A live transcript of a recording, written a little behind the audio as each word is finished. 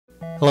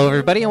Hello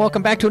everybody and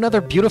welcome back to another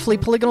beautifully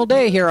polygonal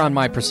day here on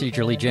my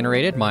procedurally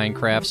generated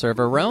Minecraft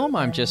server realm.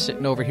 I'm just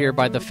sitting over here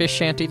by the fish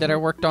shanty that I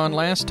worked on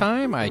last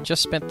time. I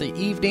just spent the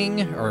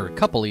evening, or a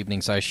couple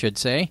evenings I should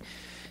say,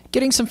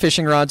 getting some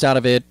fishing rods out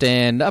of it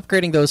and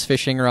upgrading those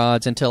fishing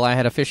rods until I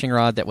had a fishing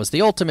rod that was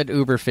the ultimate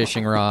uber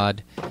fishing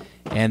rod.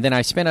 And then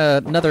I spent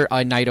another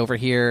night over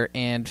here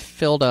and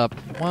filled up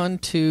 1,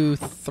 2,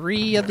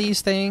 3 of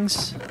these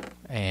things.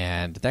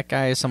 And that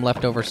guy has some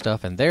leftover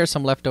stuff and there's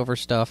some leftover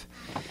stuff.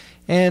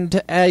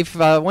 And I've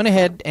went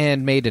ahead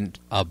and made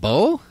a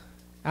bow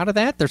out of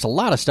that. There's a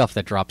lot of stuff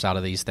that drops out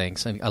of these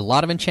things. A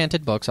lot of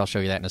enchanted books. I'll show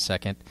you that in a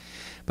second.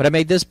 But I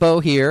made this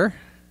bow here.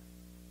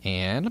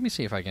 And let me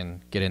see if I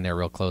can get in there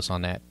real close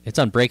on that. It's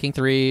on Breaking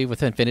 3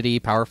 with Infinity,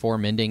 Power 4,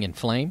 Mending, and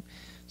Flame.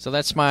 So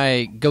that's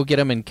my go get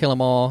 'em and kill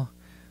 'em all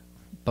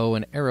bow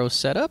and arrow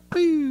setup.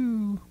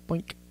 Boo!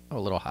 Boink. Oh, a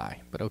little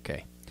high, but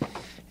okay.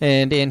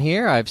 And in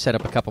here, I've set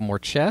up a couple more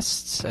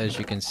chests. As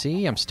you can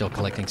see, I'm still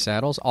collecting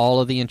saddles.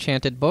 All of the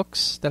enchanted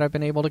books that I've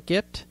been able to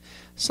get.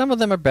 Some of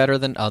them are better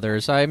than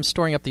others. I'm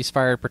storing up these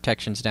fire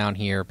protections down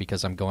here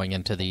because I'm going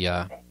into the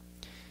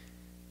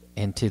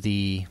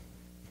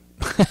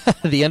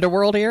the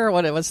underworld here.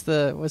 What's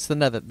the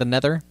nether? The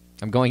nether.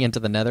 I'm going into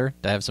the nether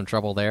to have some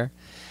trouble there.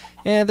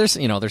 And there's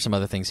some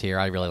other things here.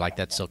 I really like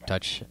that Silk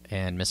Touch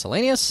and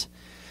miscellaneous.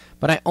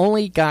 But I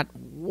only got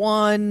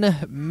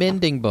one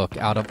mending book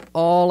out of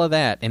all of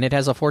that, and it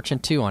has a fortune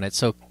 2 on it.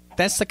 So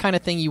that's the kind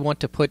of thing you want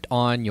to put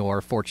on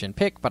your fortune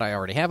pick, but I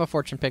already have a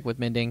fortune pick with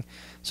mending,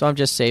 so I'm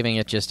just saving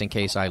it just in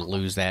case I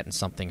lose that in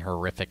something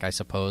horrific, I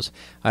suppose.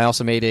 I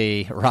also made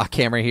a rock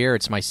hammer here.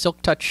 It's my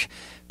Silk Touch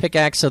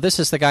pickaxe, so this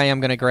is the guy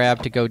I'm going to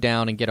grab to go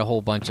down and get a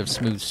whole bunch of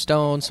smooth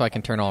stone so I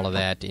can turn all of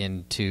that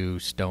into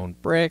stone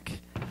brick.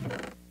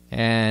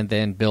 And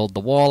then build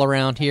the wall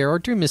around here, or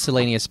do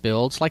miscellaneous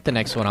builds, like the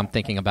next one I'm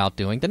thinking about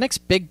doing. The next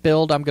big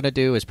build I'm going to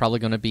do is probably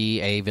going to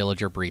be a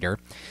villager breeder.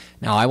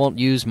 Now, I won't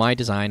use my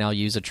design. I'll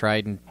use a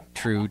tried and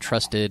true,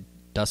 trusted,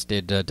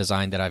 dusted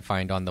design that I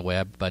find on the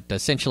web. But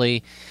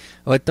essentially,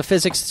 with the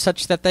physics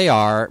such that they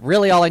are,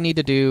 really all I need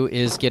to do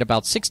is get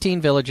about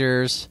 16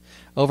 villagers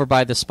over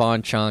by the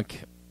spawn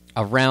chunk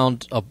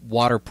around a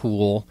water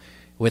pool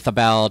with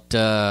about,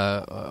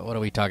 what are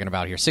we talking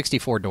about here,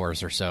 64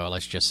 doors or so,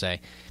 let's just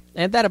say.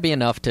 And that'll be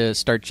enough to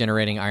start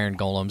generating iron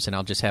golems, and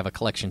I'll just have a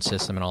collection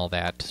system and all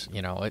that.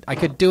 You know, I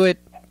could do it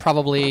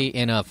probably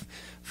in a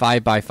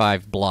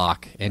 5x5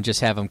 block and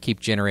just have them keep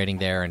generating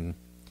there and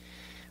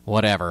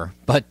whatever.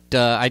 But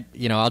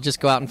I'll just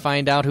go out and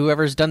find out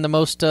whoever's done the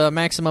most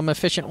maximum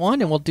efficient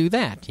one, and we'll do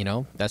that. You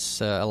know, that's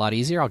a lot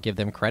easier. I'll give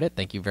them credit.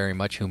 Thank you very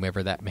much,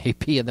 whomever that may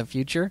be in the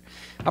future.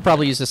 I'll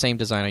probably use the same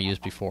design I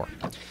used before.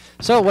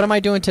 So what am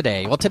I doing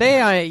today? Well,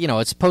 today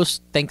it's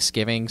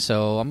post-Thanksgiving,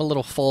 so I'm a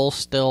little full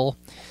still.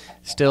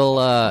 Still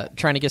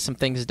trying to get some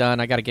things done.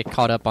 I got to get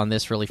caught up on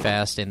this really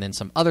fast, and then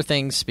some other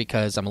things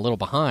because I'm a little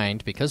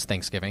behind because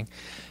Thanksgiving,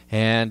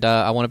 and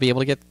I want to be able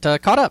to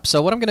get caught up.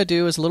 So what I'm going to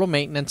do is a little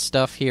maintenance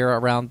stuff here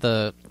around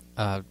the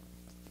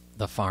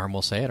farm,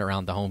 we'll say it,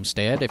 around the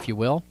homestead, if you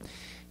will,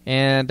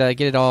 and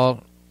get it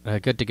all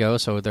good to go.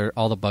 So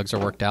all the bugs are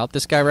worked out.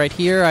 This guy right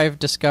here, I've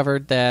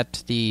discovered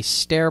that the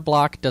stair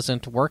block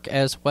doesn't work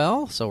as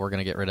well, so we're going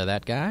to get rid of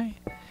that guy.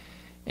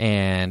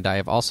 And I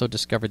have also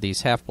discovered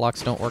these half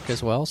blocks don't work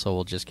as well, so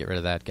we'll just get rid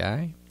of that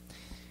guy.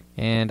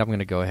 And I'm going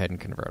to go ahead and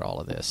convert all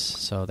of this.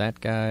 So that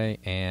guy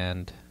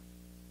and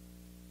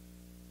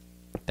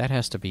that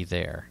has to be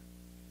there.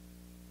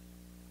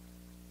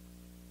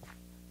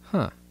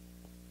 Huh.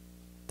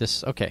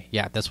 Okay,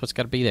 yeah, that's what's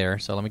got to be there.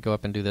 So let me go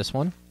up and do this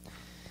one.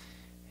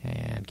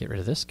 And get rid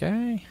of this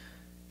guy.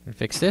 And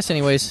fix this.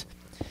 Anyways,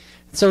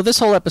 so this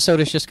whole episode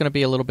is just going to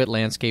be a little bit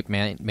landscape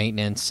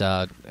maintenance,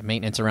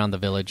 maintenance around the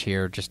village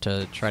here, just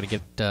to try to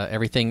get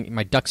everything,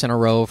 my ducks in a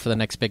row for the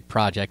next big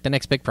project. The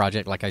next big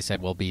project, like I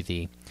said, will be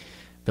the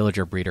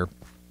villager breeder.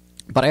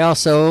 But I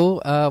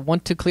also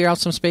want to clear out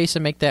some space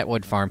and make that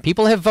wood farm.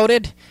 People have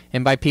voted,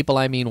 and by people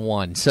I mean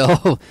one.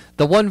 So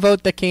the one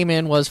vote that came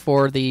in was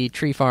for the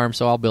tree farm,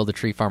 so I'll build a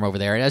tree farm over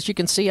there. And as you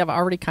can see, I've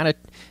already kind of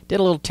did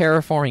a little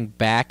terraforming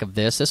back of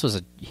this. This was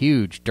a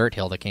huge dirt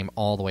hill that came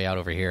all the way out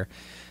over here.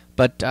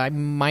 But I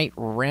might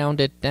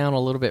round it down a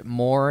little bit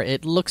more.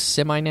 It looks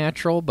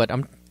semi-natural, but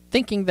I'm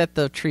thinking that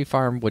the tree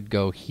farm would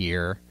go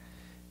here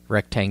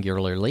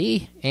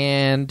rectangularly,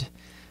 and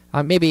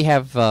maybe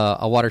have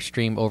a water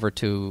stream over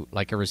to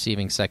like a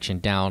receiving section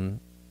down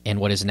in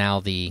what is now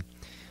the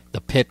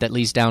pit that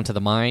leads down to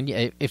the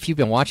mine. If you've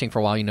been watching for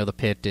a while, you know the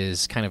pit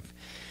is kind of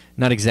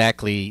not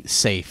exactly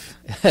safe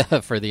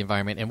for the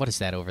environment. And what is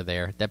that over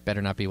there? That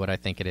better not be what I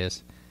think it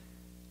is.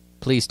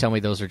 Please tell me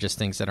those are just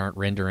things that aren't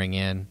rendering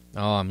in.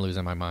 Oh, I'm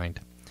losing my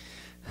mind.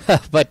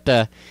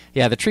 But,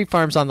 yeah, the tree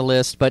farm's on the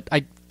list. But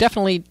I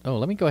definitely... Oh,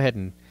 let me go ahead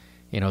and,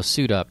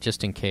 suit up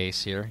just in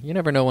case here. You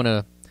never know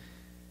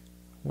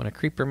when a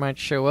creeper might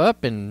show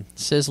up and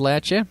sizzle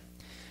at you.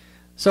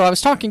 So I was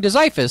talking to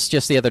Zyphus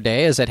just the other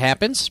day, as it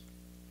happens.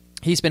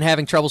 He's been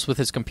having troubles with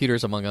his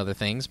computers, among other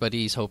things, but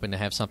he's hoping to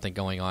have something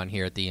going on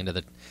here at the end of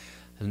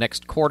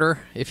next quarter,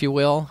 if you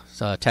will,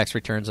 tax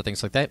returns and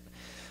things like that.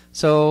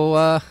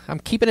 So I'm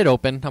keeping it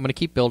open. I'm going to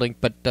keep building,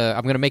 but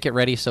I'm going to make it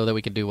ready so that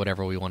we can do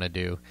whatever we want to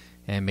do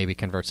and maybe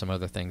convert some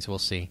other things. We'll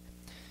see.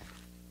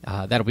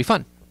 That'll be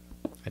fun.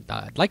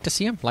 I'd like to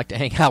see him. I'd like to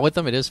hang out with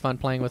him. It is fun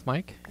playing with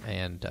Mike,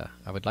 and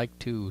I would like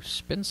to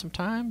spend some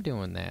time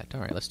doing that.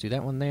 All right, let's do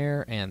that one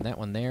there and that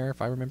one there,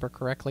 if I remember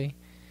correctly.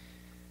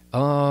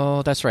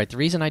 Oh, that's right. The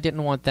reason I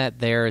didn't want that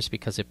there is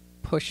because it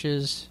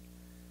pushes...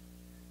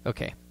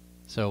 Okay,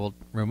 so we'll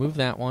remove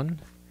that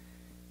one.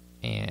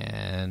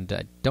 And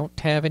I don't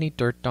have any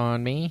dirt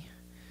on me.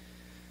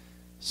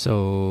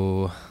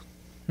 So,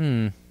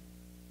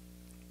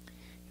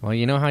 well,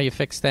 you know how you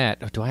fix that.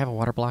 Oh, do I have a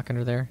water block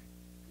under there?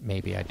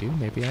 Maybe I do,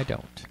 maybe I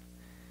don't.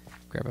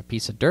 Grab a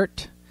piece of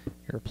dirt,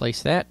 you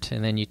replace that,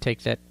 and then you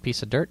take that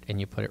piece of dirt and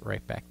you put it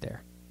right back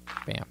there.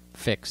 Bam,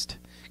 fixed.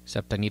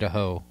 Except I need a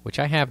hoe, which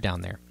I have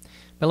down there.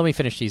 But let me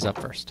finish these up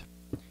first.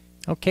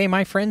 Okay,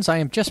 my friends, I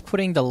am just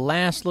putting the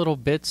last little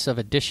bits of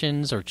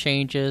additions or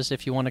changes,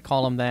 if you want to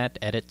call them that,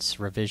 edits,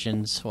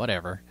 revisions,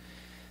 whatever,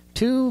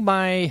 to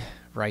my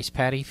rice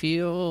paddy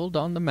field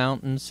on the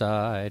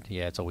mountainside.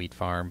 Yeah, it's a wheat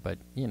farm, but,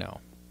 you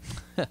know,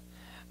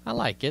 I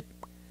like it.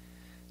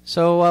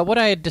 So what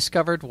I had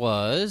discovered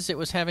was it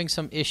was having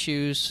some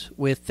issues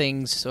with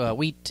things,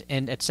 wheat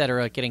and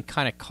etc., getting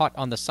kind of caught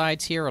on the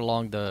sides here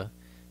along the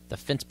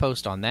fence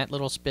post on that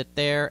little spit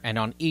there, and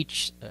on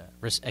each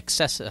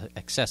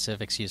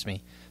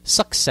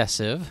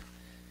successive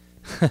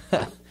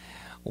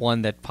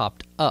one that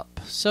popped up.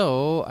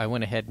 So I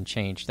went ahead and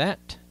changed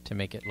that to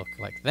make it look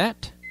like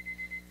that.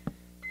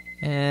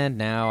 And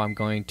now I'm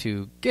going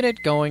to get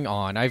it going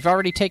on. I've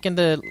already taken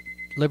the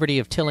liberty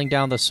of tilling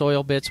down the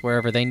soil bits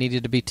wherever they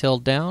needed to be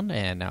tilled down,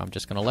 and now I'm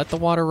just going to let the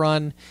water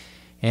run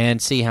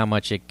and see how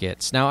much it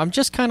gets. Now, I'm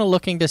just kind of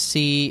looking to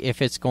see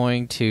if it's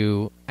going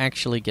to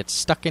actually get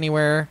stuck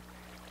anywhere.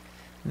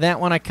 That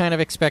one I kind of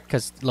expect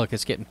because, look,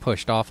 it's getting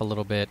pushed off a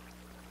little bit.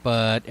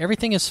 But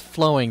everything is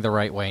flowing the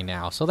right way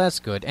now, so that's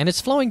good. And it's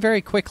flowing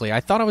very quickly. I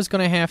thought I was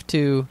going to have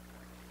to...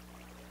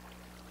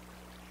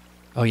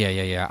 Oh,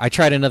 yeah. I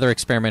tried another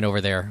experiment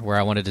over there where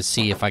I wanted to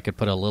see if I could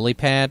put a lily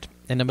pad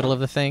in the middle of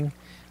the thing.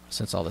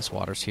 Since all this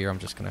water's here, I'm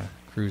just going to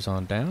cruise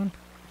on down.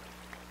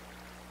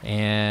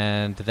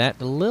 And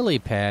that lily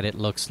pad, it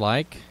looks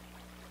like,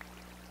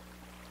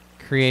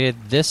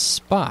 created this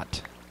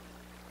spot.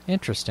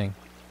 Interesting.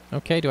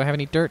 Okay, do I have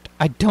any dirt?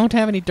 I don't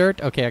have any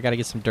dirt. Okay, I got to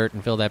get some dirt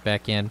and fill that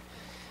back in.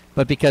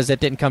 But because that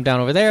didn't come down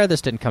over there,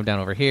 this didn't come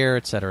down over here,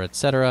 etc.,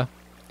 etc.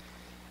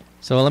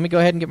 So let me go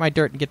ahead and get my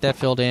dirt and get that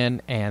filled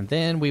in, and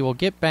then we will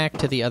get back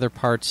to the other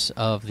parts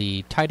of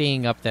the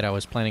tidying up that I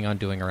was planning on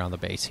doing around the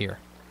base here.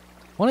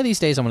 One of these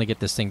days I'm going to get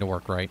this thing to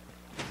work right.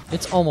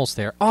 It's almost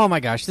there. Oh my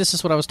gosh, this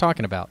is what I was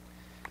talking about.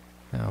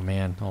 Oh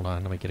man, hold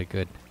on, let me get it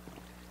good.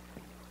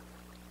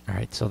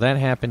 Alright, so that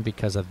happened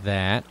because of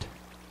that.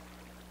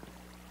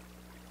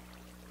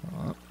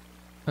 Well,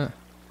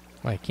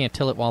 I can't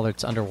till it while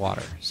it's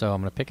underwater, so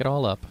I'm going to pick it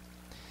all up.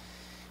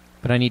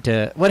 But I need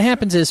to... What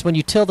happens is when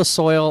you till the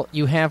soil,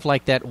 you have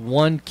like that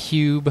one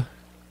cube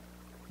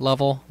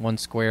level, one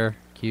square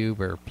cube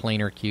or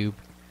planar cube,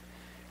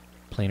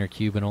 planar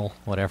cubinal,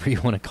 whatever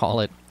you want to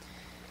call it.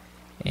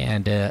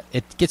 And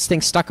it gets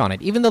things stuck on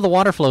it. Even though the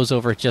water flows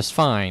over it just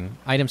fine,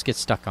 items get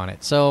stuck on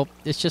it. So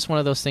it's just one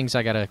of those things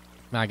I gotta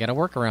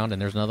work around,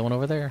 and there's another one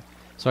over there.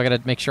 So I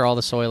gotta make sure all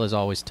the soil is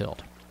always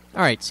tilled.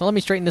 Alright, so let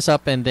me straighten this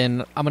up, and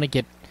then I'm gonna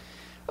get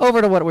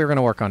over to what we're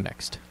gonna work on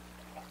next.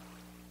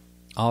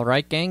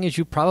 Alright, gang, as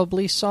you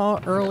probably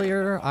saw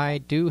earlier, I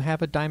do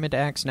have a diamond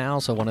axe now,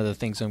 so one of the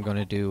things I'm going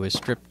to do is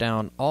strip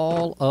down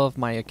all of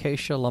my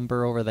acacia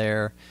lumber over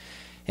there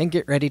and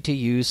get ready to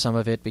use some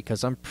of it,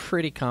 because I'm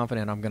pretty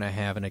confident I'm going to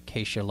have an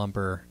acacia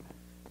lumber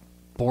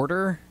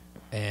border,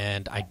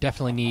 and I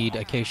definitely need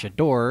acacia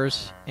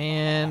doors,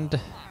 and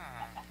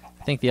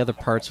I think the other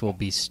parts will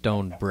be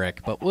stone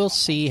brick, but we'll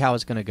see how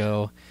it's going to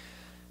go.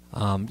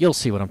 You'll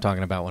see what I'm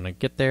talking about when I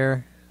get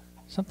there.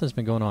 Something's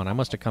been going on. I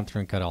must have come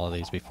through and cut all of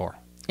these before.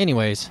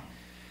 Anyways,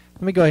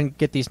 let me go ahead and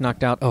get these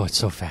knocked out. Oh, it's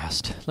so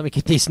fast. Let me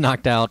get these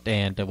knocked out,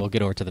 and we'll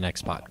get over to the next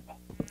spot.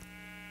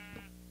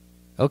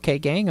 Okay,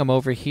 gang, I'm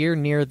over here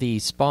near the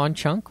spawn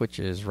chunk, which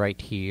is right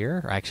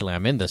here. Actually,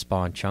 I'm in the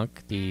spawn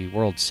chunk. The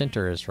world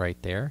center is right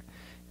there.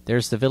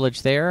 There's the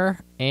village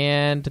there,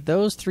 and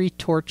those 3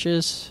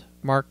 torches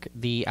mark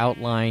the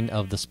outline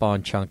of the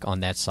spawn chunk on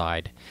that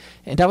side.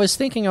 And I was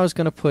thinking I was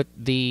going to put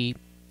the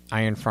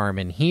iron farm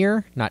in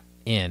here, not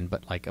in,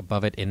 but like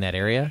above it in that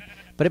area.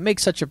 But it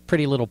makes such a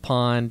pretty little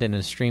pond, and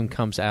a stream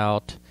comes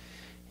out,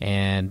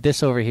 and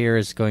this over here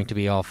is going to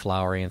be all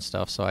flowery and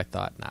stuff, so I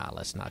thought, nah,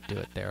 let's not do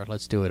it there.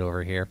 Let's do it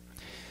over here.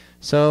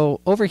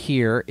 So over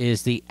here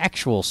is the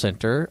actual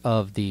center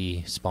of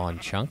the spawn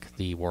chunk,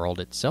 the world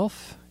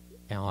itself,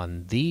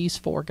 on these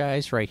 4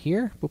 guys right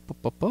here. Boop,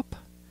 boop, boop, boop.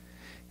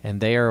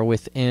 And they are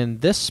within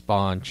this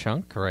spawn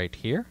chunk right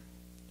here.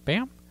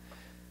 Bam.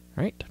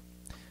 Right.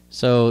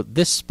 So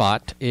this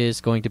spot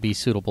is going to be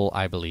suitable,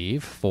 I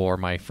believe, for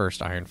my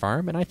first iron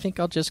farm, and I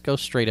think I'll just go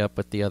straight up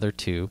with the other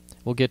 2.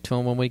 We'll get to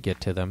them when we get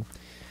to them.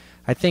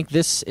 I think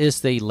this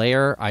is the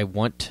layer I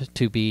want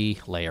to be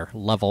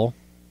level.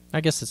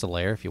 I guess it's a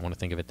layer if you want to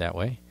think of it that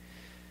way.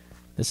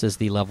 This is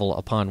the level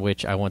upon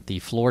which I want the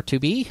floor to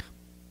be,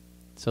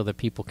 so that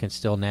people can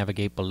still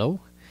navigate below.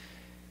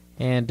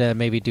 And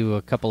maybe do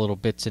a couple little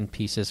bits and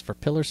pieces for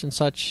pillars and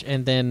such.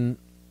 And then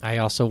I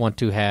also want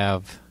to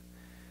have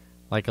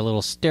like a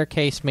little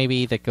staircase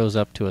maybe that goes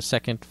up to a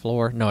second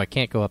floor. No, I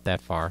can't go up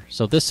that far.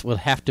 So this will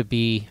have to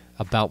be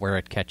about where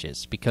it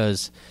catches,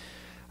 because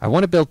I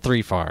want to build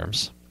 3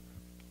 farms.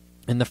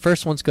 And the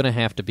first one's going to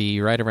have to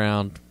be right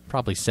around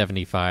probably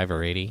 75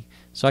 or 80.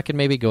 So I can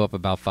maybe go up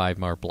about 5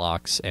 more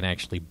blocks and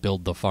actually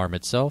build the farm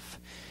itself.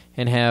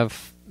 And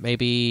have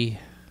maybe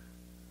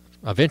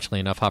eventually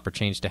enough hopper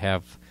change to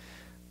have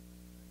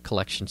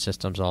collection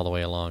systems all the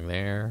way along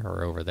there,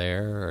 or over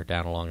there, or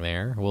down along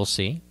there. We'll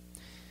see.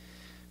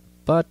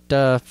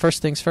 But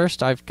first things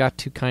first, I've got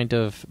to kind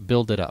of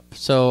build it up.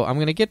 So I'm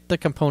going to get the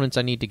components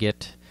I need to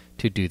get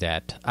to do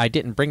that. I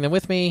didn't bring them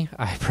with me.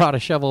 I brought a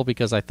shovel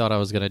because I thought I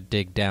was going to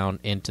dig down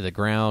into the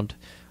ground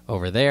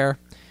over there,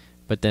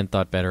 but then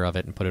thought better of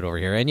it and put it over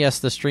here. And yes,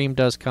 the stream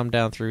does come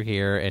down through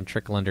here and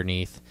trickle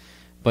underneath,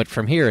 but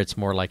from here it's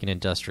more like an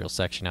industrial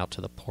section out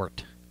to the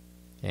port.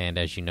 And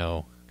as you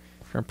know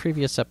from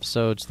previous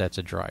episodes, that's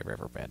a dry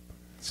riverbed.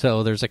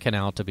 So there's a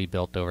canal to be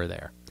built over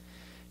there.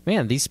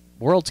 Man, these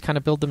worlds kind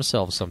of build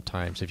themselves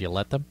sometimes if you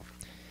let them.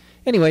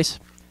 Anyways,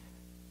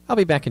 I'll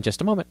be back in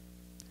just a moment.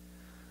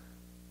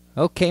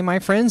 Okay, my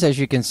friends, as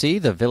you can see,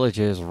 the village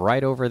is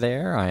right over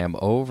there. I am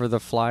over the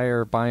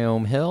flyer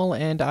biome hill,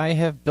 and I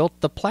have built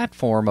the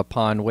platform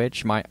upon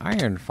which my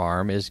iron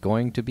farm is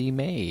going to be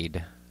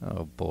made.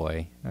 Oh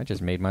boy, I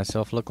just made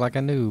myself look like a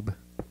noob.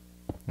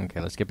 Okay,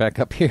 let's get back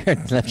up here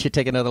and let you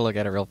take another look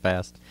at it real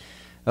fast.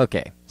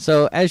 Okay,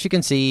 so as you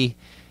can see,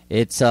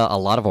 it's a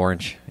lot of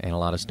orange and a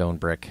lot of stone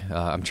brick.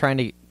 I'm trying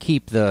to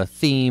keep the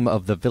theme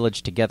of the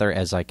village together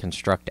as I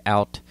construct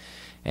out.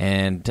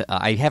 And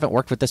I haven't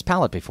worked with this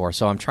palette before,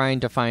 so I'm trying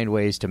to find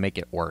ways to make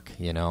it work,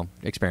 you know,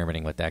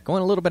 experimenting with that.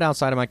 Going a little bit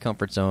outside of my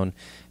comfort zone.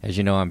 As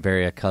you know, I'm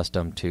very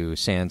accustomed to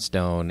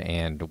sandstone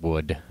and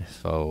wood,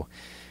 so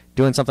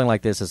doing something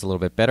like this is a little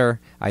bit better.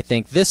 I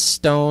think this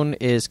stone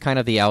is kind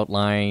of the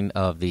outline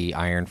of the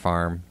iron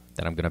farm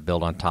that I'm going to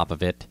build on top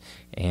of it.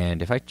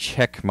 And if I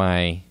check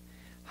my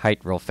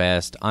height real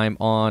fast, I'm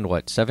on,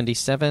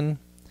 77?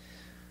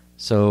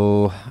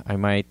 So I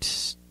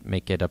might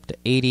make it up to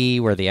 80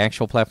 where the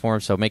actual platform,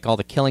 so make all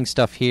the killing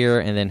stuff here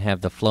and then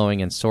have the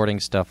flowing and sorting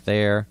stuff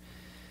there.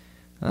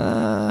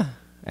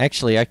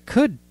 Actually, I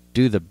could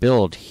do the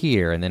build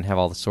here and then have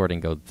all the sorting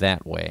go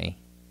that way.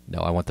 No,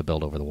 I want the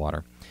build over the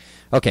water.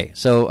 Okay,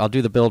 so I'll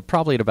do the build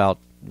probably at about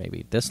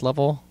maybe this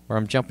level where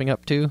I'm jumping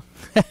up to.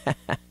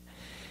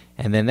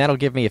 And then that'll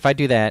give me, if I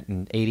do that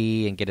in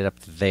 80 and get it up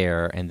to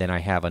there, and then I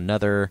have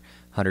another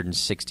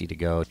 160 to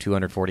go,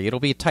 240. It'll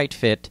be a tight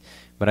fit,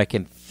 but I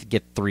can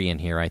get 3 in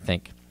here, I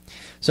think.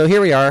 So here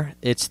we are.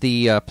 It's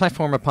the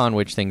platform upon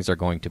which things are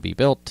going to be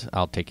built.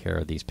 I'll take care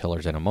of these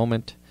pillars in a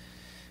moment.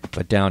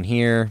 But down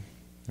here,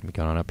 let me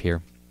go on up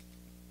here.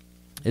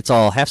 It's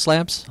all half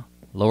slabs,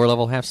 lower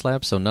level half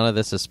slabs, so none of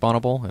this is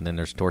spawnable, and then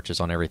there's torches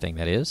on everything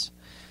that is.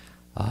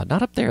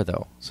 Not up there,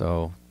 though,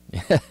 so...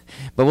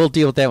 but we'll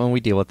deal with that when we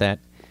deal with that.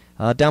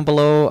 Down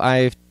below,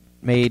 I've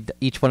made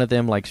each one of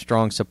them like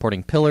strong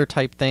supporting pillar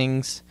type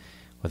things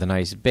with a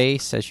nice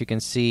base, as you can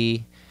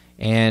see.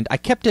 And I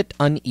kept it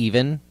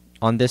uneven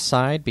on this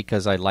side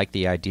because I like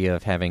the idea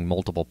of having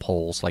multiple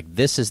poles. Like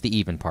this is the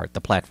even part,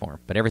 the platform,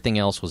 but everything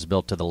else was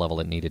built to the level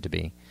it needed to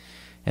be.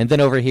 And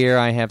then over here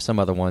I have some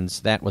other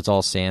ones. That was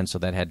all sand, so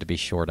that had to be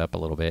shored up a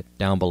little bit.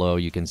 Down below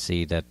you can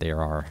see that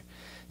there are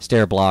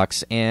stair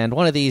blocks, and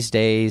one of these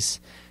days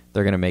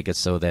they're going to make it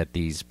so that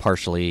these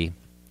partially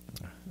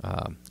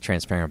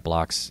transparent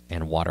blocks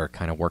and water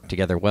kind of work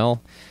together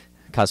well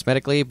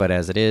cosmetically, but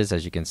as it is,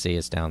 as you can see,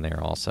 it's down there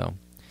also.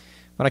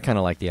 But I kind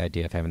of like the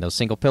idea of having those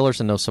single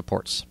pillars and those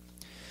supports.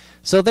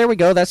 So there we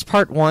go. That's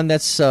part one.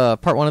 That's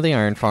part one of the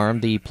iron farm,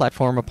 the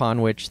platform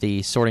upon which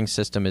the sorting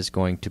system is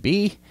going to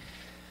be.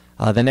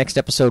 The next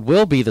episode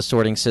will be the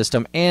sorting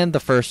system and the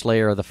first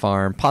layer of the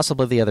farm,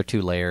 possibly the other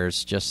 2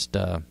 layers, just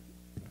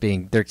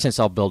being there since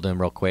I'll build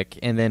them real quick,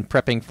 and then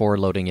prepping for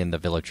loading in the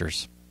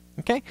villagers.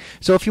 Okay,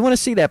 so if you want to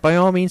see that, by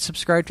all means,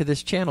 subscribe to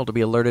this channel to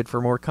be alerted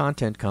for more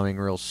content coming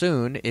real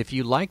soon. If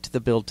you liked the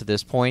build to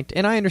this point,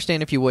 and I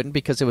understand if you wouldn't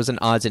because it was an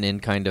odds and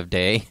end kind of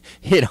day.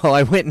 You know,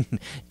 I went and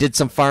did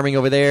some farming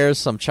over there,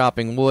 some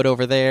chopping wood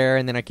over there,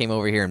 and then I came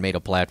over here and made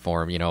a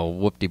platform, you know,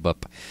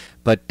 whoop-de-boop.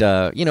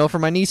 But, you know, for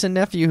my niece and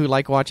nephew who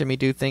like watching me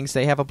do things,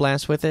 they have a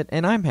blast with it,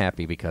 and I'm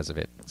happy because of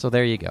it. So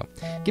there you go.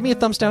 Give me a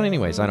thumbs down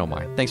anyways. I don't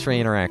mind. Thanks for the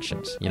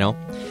interactions, you know.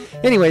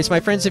 Anyways, my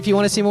friends, if you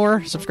want to see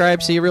more,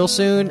 subscribe. See you real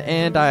soon,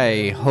 and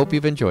I hope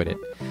you've enjoyed it.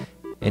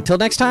 Until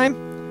next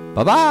time,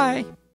 bye-bye.